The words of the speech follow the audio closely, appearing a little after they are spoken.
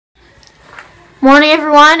Morning,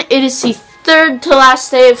 everyone. It is the third to last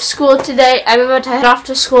day of school today. I'm about to head off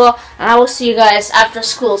to school, and I will see you guys after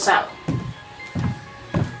school's out.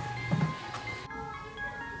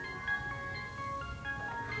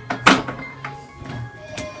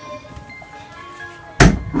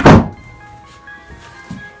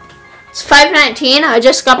 It's 5:19. I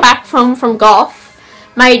just got back from golf.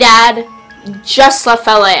 My dad just left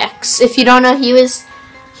LAX. If you don't know, he was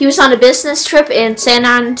on a business trip in San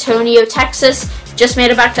Antonio, Texas. Just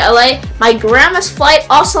made it back to LA. My grandma's flight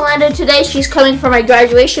also landed today. She's coming for my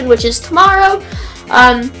graduation, which is tomorrow.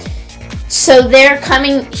 So they're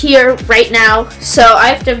coming here right now. So I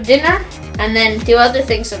have to have dinner and then do other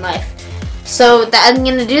things in life. So I'm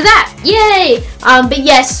gonna do that. Yay! But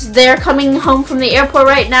yes, they're coming home from the airport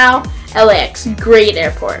right now. LAX, great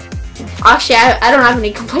airport. Actually, I don't have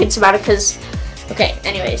any complaints about it because, okay,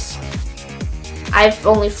 anyways. I've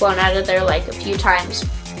only flown out of there like a few times.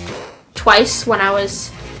 Twice when I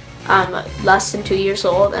was less than 2 years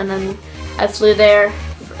old, and then I flew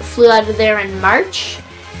out of there in March.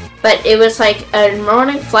 But it was like a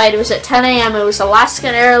morning flight. It was at 10 a.m. It was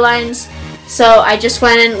Alaskan Airlines. So I just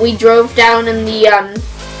went in. We drove down in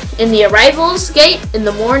the arrivals gate in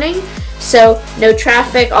the morning. So no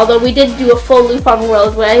traffic. Although we did do a full loop on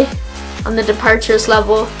Worldway on the departures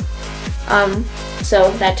level.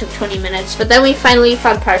 So that took 20 minutes. But then we finally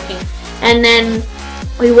found parking. And then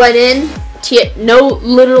we went in.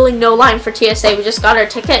 Literally no line for TSA. We just got our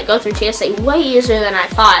ticket. Go through TSA way easier than I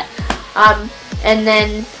thought. And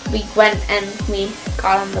then we went and we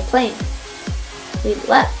got on the plane. We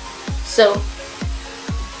left. So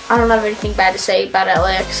I don't have anything bad to say about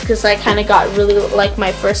LAX because I kind of got really, like,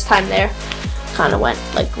 my first time there kind of went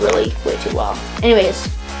like really way too well. Anyways,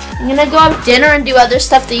 I'm gonna go have dinner and do other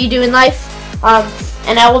stuff that you do in life.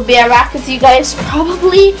 And I will be back with you guys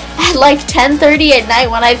probably at like 10:30 at night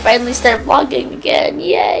when I finally start vlogging again.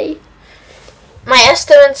 Yay! My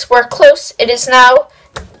estimates were close. It is now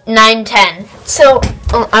 9:10. So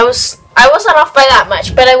I wasn't off by that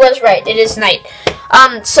much, but I was right. It is night.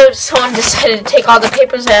 So someone decided to take all the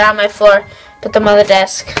papers that are on my floor, put them on the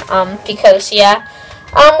desk. Because yeah.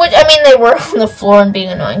 Which, I mean, they were on the floor and being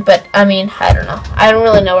annoying, but, I mean, I don't know. I don't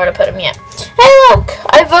really know where to put them yet. Hey, look!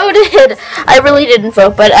 I voted! I really didn't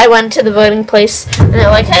vote, but I went to the voting place, and they're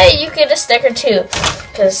like, hey, you get a sticker, too.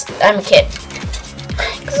 Because I'm a kid.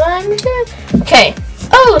 Because I'm a kid. Okay.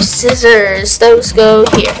 Oh, scissors. Those go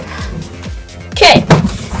here. Okay.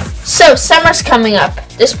 So, summer's coming up.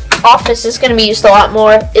 This office is going to be used a lot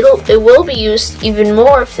more. It will be used even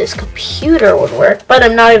more if this computer would work, but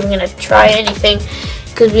I'm not even going to try anything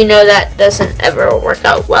because we know that doesn't ever work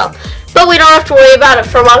out well. But we don't have to worry about it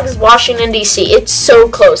for long as Washington, D.C. It's so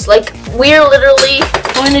close. Like, we're literally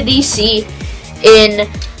going to D.C.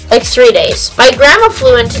 in like 3 days. My grandma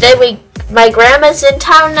flew in today. My grandma's in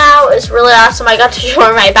town now. It's really awesome. I got to show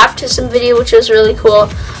her my baptism video, which was really cool.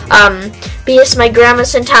 Because my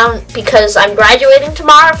grandma's in town because I'm graduating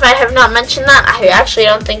tomorrow. If I have not mentioned that, I actually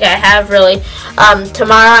don't think I have really.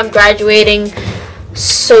 Tomorrow I'm graduating,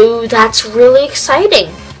 so that's really exciting.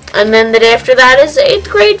 And then the day after that is 8th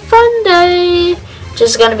grade fun day, which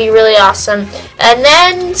is going to be really awesome. And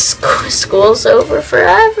then school's over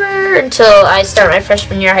forever until I start my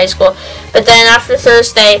freshman year of high school. But then after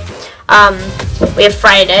Thursday, we have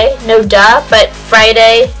Friday. No duh, but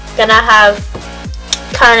Friday gonna have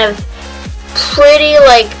kind of pretty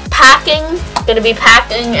like packing. Gonna be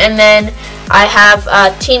packing, and then I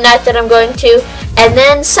have teen night that I'm going to, and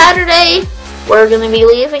then Saturday we're gonna be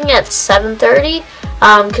leaving at 7:30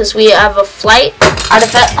 because we have a flight out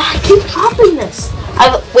of I keep dropping this.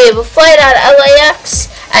 We have a flight out of LAX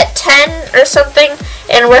at 10 or something,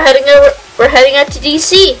 and we're heading out to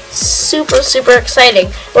DC. Super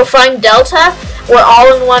exciting. We're flying Delta. We're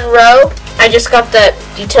all in one row. I just got the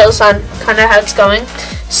details on kind of how it's going.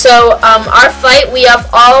 So our flight,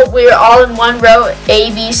 we're all in one row,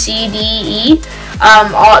 A, B, C, D, E.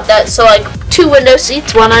 So like 2 window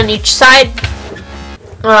seats, one on each side.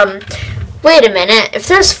 Wait a minute. If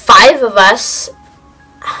there's 5 of us,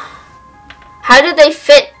 how did they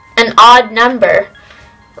fit an odd number?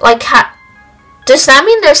 Like, does that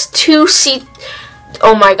mean there's 2 seats?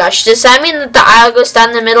 Oh my gosh, does that mean that the aisle goes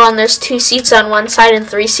down the middle and there's 2 seats on one side and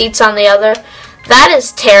 3 seats on the other? That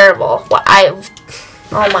is terrible.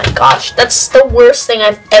 Oh my gosh, that's the worst thing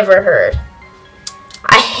I've ever heard.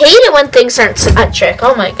 I hate it when things aren't symmetric.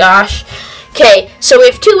 Oh my gosh. Okay, so we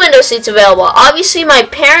have 2 window seats available. Obviously, my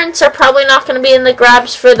parents are probably not going to be in the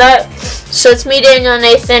grabs for that. So it's me, Daniel, and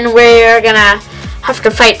Nathan. We're going to have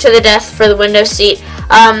to fight to the death for the window seat.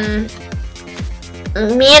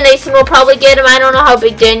 Me and Nathan will probably get him. I don't know how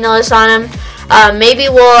big Daniel is on him. Maybe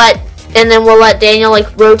we'll let and then we'll let Daniel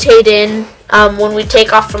like rotate in when we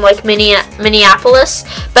take off from like Minneapolis.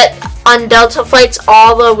 But on Delta flights,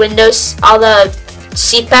 all the windows, all the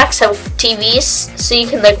seat backs have TVs, so you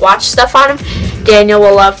can like watch stuff on them. Daniel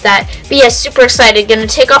will love that. But yeah, super excited. Gonna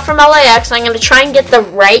take off from LAX. I'm gonna try and get the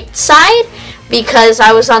right side because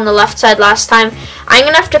I was on the left side last time. I'm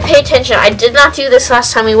gonna have to pay attention. I did not do this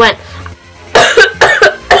last time we went.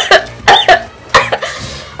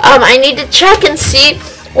 I need to check and see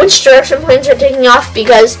which direction planes are taking off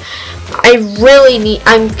because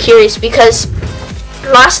I'm curious because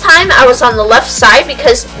last time I was on the left side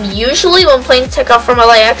because usually when planes take off from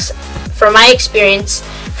LAX, from my experience,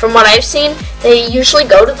 from what I've seen, they usually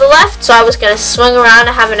go to the left. So I was going to swing around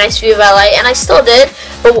and have a nice view of LA, and I still did,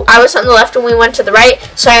 but I was on the left when we went to the right,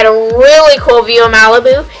 so I had a really cool view of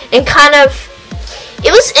Malibu, and kind of,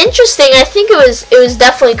 it was interesting. I think it was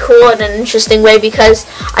definitely cool in an interesting way because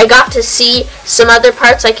I got to see some other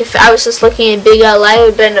parts. Like if I was just looking at big LA, it would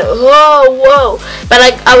have been whoa. But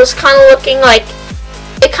I was kind of looking like,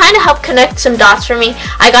 it kind of helped connect some dots for me.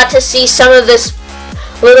 I got to see some of this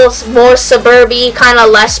little more suburby, kind of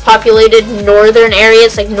less populated northern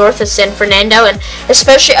areas like north of San Fernando, and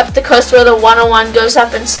especially up the coast where the 101 goes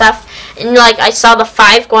up and stuff. And like I saw the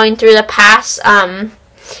 5 going through the pass,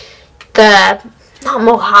 not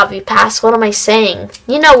Mojave Pass, what am I saying?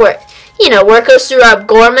 You know where it goes through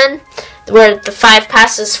Gorman, where the 5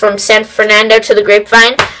 passes from San Fernando to the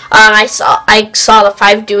Grapevine. I saw the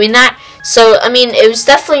 5 doing that. So, I mean, it was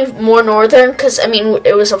definitely more northern because, I mean,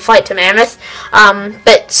 it was a flight to Mammoth.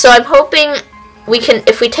 But, so I'm hoping we can,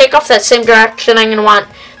 if we take off that same direction, I'm going to want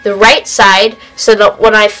the right side so that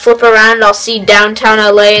when I flip around, I'll see downtown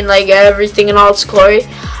LA and, like, everything in all its glory.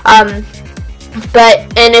 And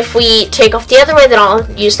if we take off the other way, then I'll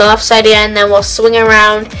use the left side again, then we'll swing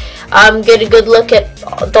around, get a good look at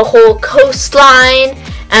the whole coastline,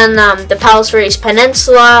 and the Palos Verdes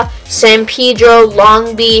Peninsula, San Pedro,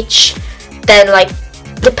 Long Beach. Then, like,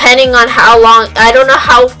 depending on how long, I don't know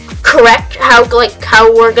how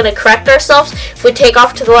we're gonna correct ourselves. If we take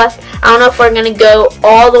off to the left, I don't know if we're gonna go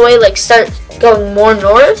all the way, like start going more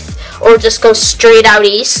north, or just go straight out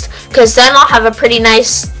east, because then I'll have a pretty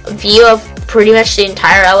nice view of pretty much the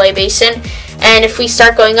entire LA basin. And if we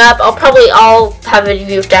start going up, I'll have a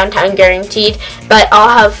view of downtown guaranteed, but I'll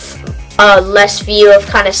have a less view of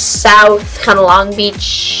kind of south, kind of Long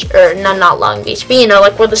Beach, or not Long Beach, but you know,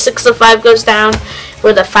 like where the 605 goes down,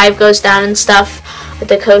 where the 5 goes down and stuff, at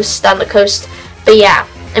the coast, down the coast. But yeah,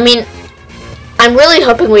 I mean, I'm really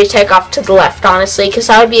hoping we take off to the left, honestly, because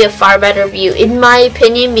that would be a far better view, in my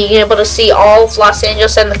opinion, being able to see all of Los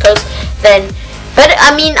Angeles and the coast than. But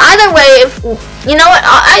I mean, either way,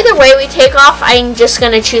 either way we take off, I'm just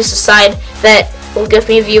gonna choose the side that will give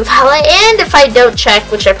me a view of LA. And if I don't check,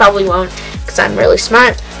 which I probably won't, because I'm really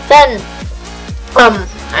smart, then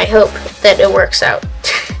I hope that it works out.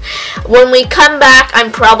 When we come back,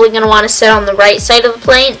 I'm probably gonna want to sit on the right side of the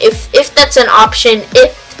plane, if that's an option.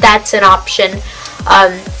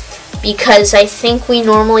 Because I think we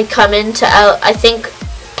normally come into I think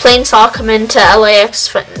planes all come into LAX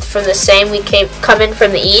from the same. We come in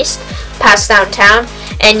from the east, past downtown,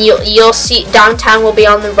 and you'll see downtown will be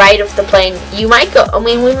on the right of the plane. We might go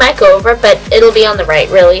over, but it'll be on the right,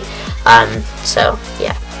 really. So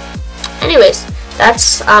yeah. Anyways,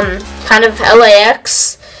 that's kind of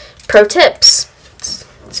LAX pro tips.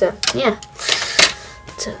 So yeah.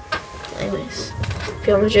 So anyways, if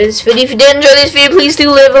you enjoyed this video, if you did enjoy this video, please do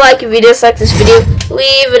leave a like. If you dislike this video,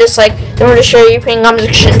 leave a dislike. Don't forget to share your opinion,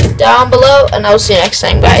 comment section down below, and I'll see you next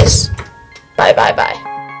time, guys. Bye, bye, bye.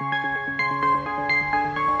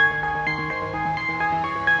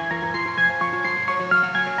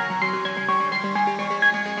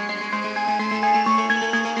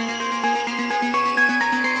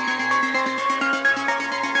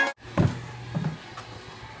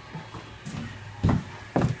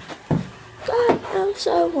 God knows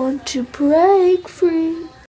I want to break free.